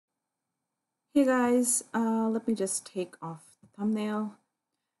Hey guys, let me just take off the thumbnail.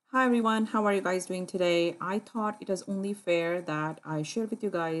 Hi everyone, how are you guys doing today? I thought it was only fair that I share with you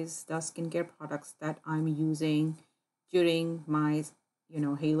guys the skincare products that I'm using during my,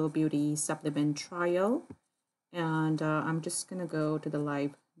 Halo Beauty supplement trial. And I'm just gonna go to the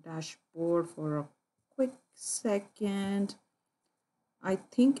live dashboard for a quick second. I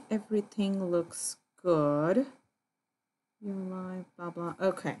think everything looks good. You're live, blah blah.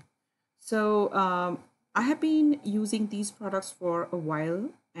 Okay. So I have been using these products for a while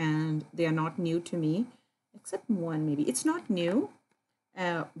and they are not new to me, except one maybe. It's not new,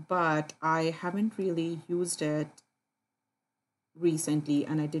 but I haven't really used it recently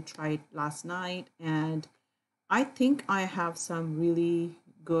and I did try it last night and I think I have some really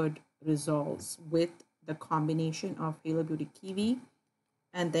good results with the combination of Halo Beauty Kiwi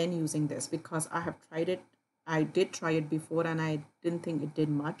and then using this because I have tried it. I did try it before and I didn't think it did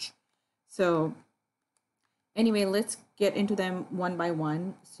much. So anyway, let's get into them one by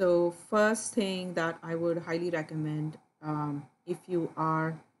one. So first thing that I would highly recommend, if you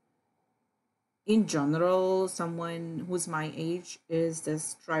are in general someone who's my age, is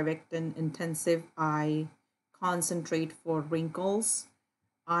this Trivectin Intensive Eye Concentrate for Wrinkles.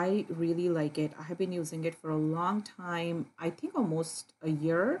 I really like it. I have been using it for a long time. I think almost a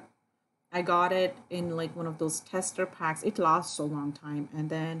year. I got it in like one of those tester packs. It lasts a long time. And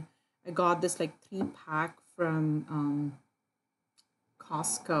then I got this like 3 pack from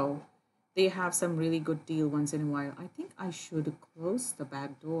Costco. They have some really good deal once in a while. I think I should close the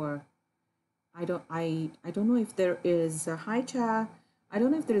back door. I don't know if there is a hi chat. I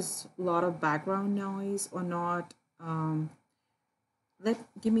don't know if there's a lot of background noise or not. Let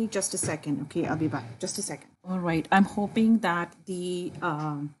Give me just a second. Okay, I'll be back. Just a second. All right. I'm hoping that the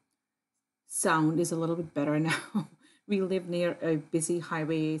sound is a little bit better now. We live near a busy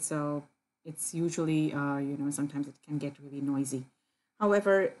highway, so it's usually, sometimes it can get really noisy.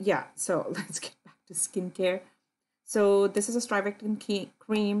 However, yeah, so let's get back to skincare. So this is a Strivectin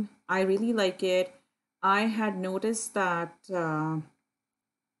cream. I really like it. I had noticed that at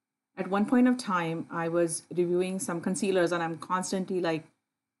one point of time, I was reviewing some concealers and I'm constantly like,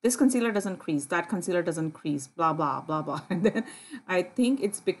 this concealer doesn't crease, that concealer doesn't crease, blah, blah, blah, blah. And then I think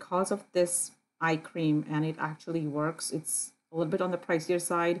it's because of this eye cream and it actually works. It's a little bit on the pricier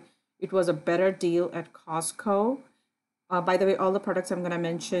side. It was a better deal at Costco. By the way, all the products I'm going to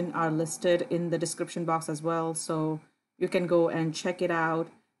mention are listed in the description box as well. So you can go and check it out.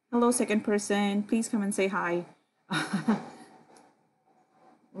 Hello, second person. Please come and say hi.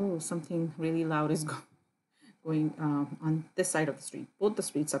 Oh, something really loud is going on this side of the street. Both the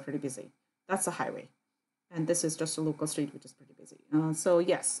streets are pretty busy. That's a highway. And this is just a local street, which is pretty busy. So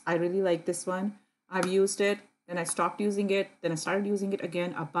yes, I really like this one. I've used it, then I stopped using it, then I started using it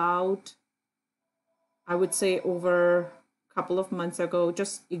again about, I would say, over a couple of months ago.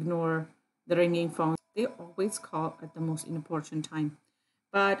 Just ignore the ringing phone. They always call at the most inopportune time.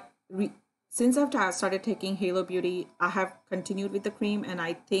 But since I've started taking Halo Beauty, I have continued with the cream, and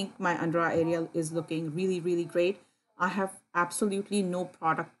I think my under eye area is looking really, really great. I have absolutely no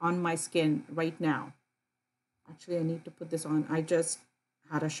product on my skin right now. Actually, I need to put this on. I just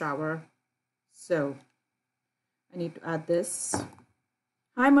had a shower, so I need to add this.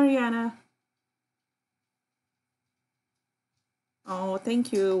 Hi, Mariana. Oh,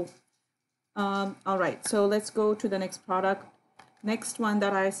 thank you. All right, so let's go to the next product. Next one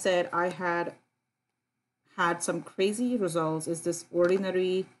that I said I had some crazy results is this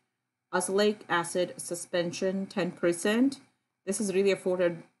Ordinary Azelaic Acid Suspension 10%. This is really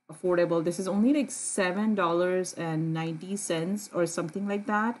affordable. This is only like $7.90 or something like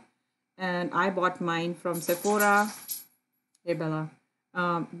that. And I bought mine from Sephora. Hey, Bella.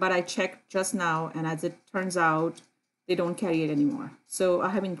 But I checked just now, and as it turns out, they don't carry it anymore. So I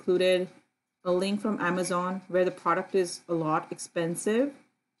have included a link from Amazon where the product is a lot expensive.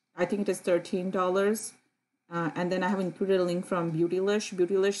 I think it is $13. And then I have included a link from Beautylish.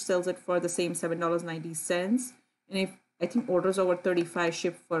 Beautylish sells it for the same $7.90. And if I think orders over 35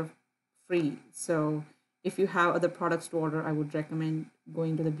 ship for free. So if you have other products to order, I would recommend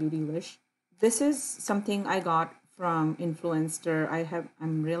going to the Beautylish. This is something I got from Influenster.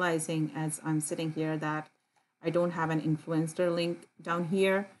 I'm realizing as I'm sitting here that I don't have an Influencer link down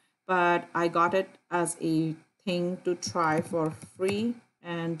here, but I got it as a thing to try for free.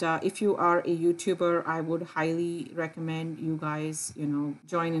 And if you are a YouTuber, I would highly recommend you guys, join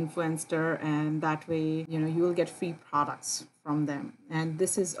Influencer, and that way, you will get free products from them. And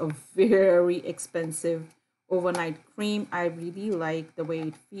this is a very expensive overnight cream. I really like the way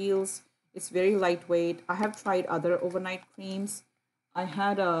it feels. It's very lightweight. I have tried other overnight creams. I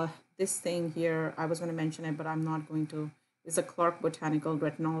had this thing here. I was going to mention it, but I'm not going to. It's a Clark Botanical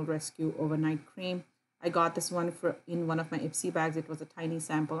Retinol Rescue Overnight Cream. I got this one for in one of my Ipsy bags. It was a tiny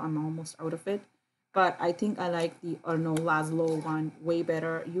sample. I'm almost out of it. But I think I like the Arno Laszlo one way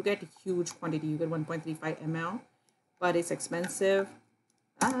better. You get a huge quantity. You get 1.35 ml, but it's expensive.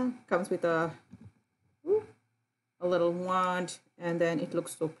 Comes with a little wand, and then it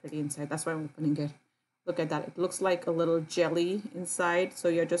looks so pretty inside. That's why I'm opening it. Look at that. It looks like a little jelly inside. So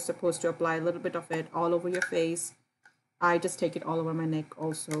you're just supposed to apply a little bit of it all over your face. I just take it all over my neck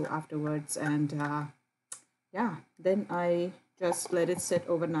also afterwards. And yeah, then I just let it sit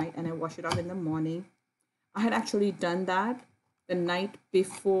overnight and I wash it off in the morning. I had actually done that the night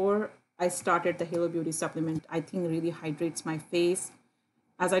before I started the Halo Beauty supplement. I think really hydrates my face.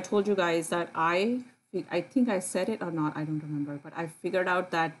 As I told you guys that I think I said it or not, I don't remember, but I figured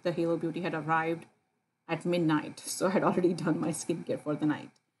out that the Halo Beauty had arrived at midnight. So I had already done my skincare for the night.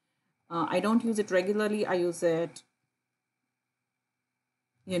 I don't use it regularly. I use it,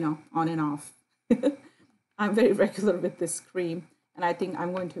 on and off. I'm very regular with this cream. And I think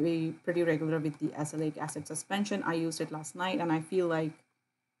I'm going to be pretty regular with the azelaic acid suspension. I used it last night and I feel like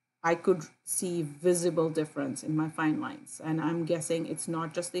I could see visible difference in my fine lines. And I'm guessing it's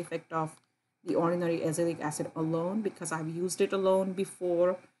not just the effect of the ordinary azelaic acid alone, because I've used it alone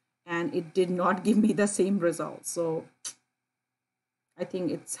before and it did not give me the same results. So I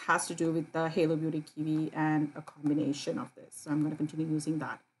think it has to do with the Halo Beauty Kiwi and a combination of this. So I'm going to continue using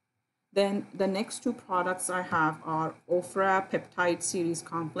that. Then the next two products I have are Ofra Peptide Series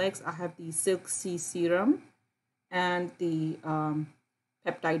Complex. I have the Silk Sea Serum and the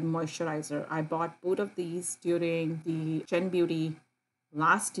Peptide Moisturizer. I bought both of these during the Gen Beauty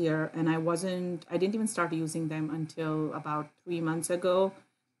last year, and I didn't even start using them until about 3 months ago.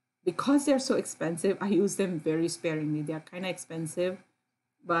 Because they're so expensive, I use them very sparingly. They're kind of expensive,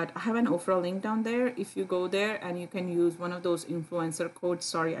 but I have an Ofra link down there. If you go there and you can use one of those influencer codes,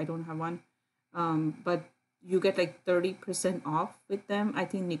 sorry, I don't have one, but you get like 30% off with them. I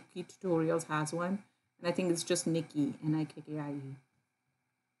think Nikki Tutorials has one, and I think it's just Nikki, Nikkie,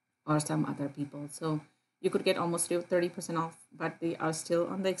 or some other people. So you could get almost 30% off, but they are still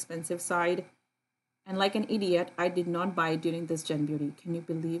on the expensive side. And like an idiot, I did not buy it during this Gen Beauty. Can you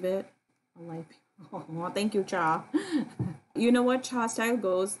believe it? Oh, thank you, Cha. You know what? Cha Style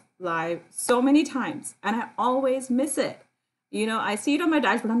goes live so many times, and I always miss it. I see it on my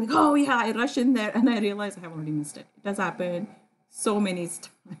dashboard. I'm like, oh yeah, I rush in there, and I realize I have already missed it. It does happen so many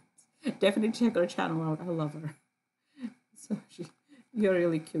times. Definitely check her channel out. I love her. So you're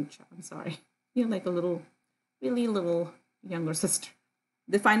really cute, Cha. I'm sorry. You're like a really little younger sister.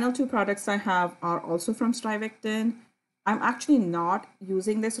 The final two products I have are also from Strivectin. I'm actually not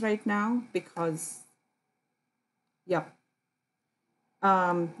using this right now because, yep,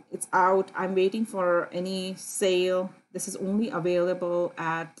 it's out. I'm waiting for any sale. This is only available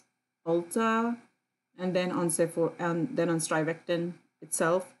at Ulta and then on Sephora and then on Strivectin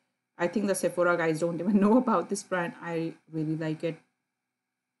itself. I think the Sephora guys don't even know about this brand. I really like it.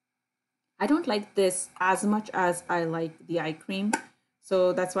 I don't like this as much as I like the eye cream.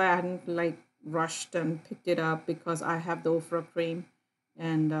 So that's why I hadn't rushed and picked it up, because I have the Ofra cream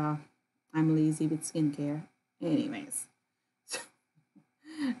and I'm lazy with skincare. Anyways,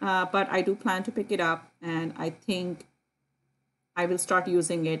 but I do plan to pick it up, and I think I will start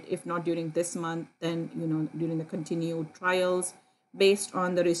using it. If not during this month, then during the continued trials. Based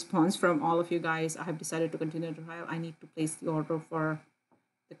on the response from all of you guys, I have decided to continue the trial. I need to place the order for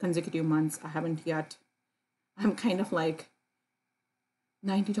the consecutive months. I haven't yet. I'm kind of like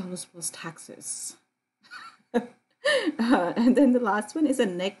 $90 plus taxes. And then the last one is a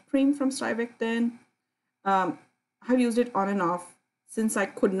neck cream from Strivectin. I've used it on and off. Since I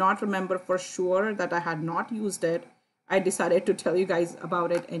could not remember for sure that I had not used it, I decided to tell you guys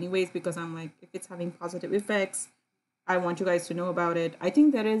about it anyways, because I'm like, if it's having positive effects, I want you guys to know about it. I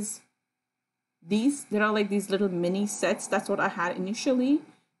think there are like these little mini sets. That's what I had initially,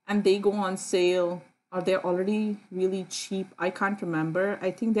 and they go on sale, or they're already really cheap. I can't remember.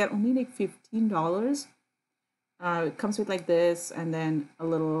 I think they're only like $15. It comes with like this and then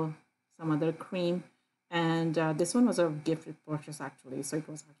some other cream. And this one was a gifted purchase actually. So it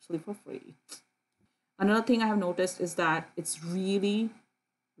was actually for free. Another thing I have noticed is that it's really,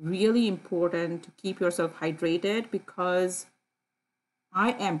 really important to keep yourself hydrated, because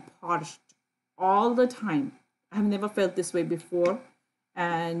I am parched all the time. I've never felt this way before.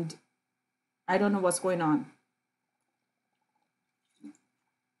 And I don't know what's going on.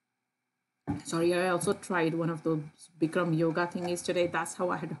 Sorry, I also tried one of those Bikram yoga thingies today. That's how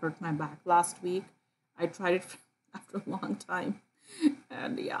I had hurt my back last week. I tried it after a long time.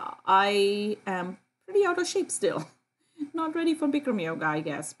 And yeah, I am pretty out of shape still. Not ready for Bikram yoga, I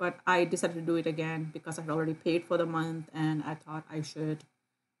guess, but I decided to do it again because I'd already paid for the month and I thought I should,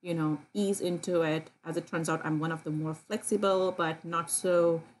 ease into it. As it turns out, I'm one of the more flexible but not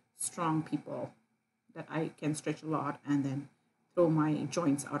so strong people, that I can stretch a lot and then throw my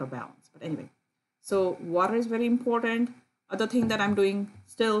joints out of balance. But anyway, so water is very important. Other thing that I'm doing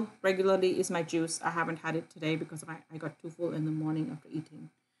still regularly is my juice. I haven't had it today because I got too full in the morning after eating.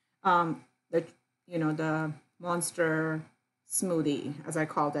 The the monster smoothie, as I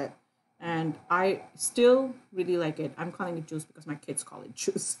called it, and I still really like it. I'm calling it juice because my kids call it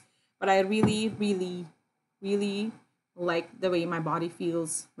juice, but I really, really, really like the way my body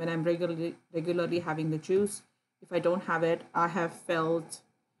feels when I'm regularly having the juice. If I don't have it, I have felt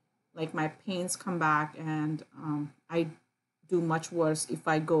like my pains come back, and I do much worse if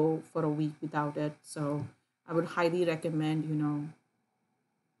I go for a week without it. So I would highly recommend,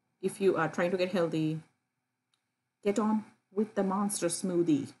 if you are trying to get healthy, get on with the monster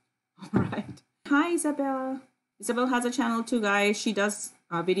smoothie. All right. Hi, Isabel. Isabel has a channel too, guys. She does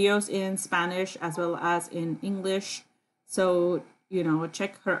videos in Spanish as well as in English. So,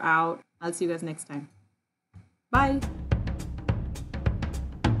 check her out. I'll see you guys next time. Bye.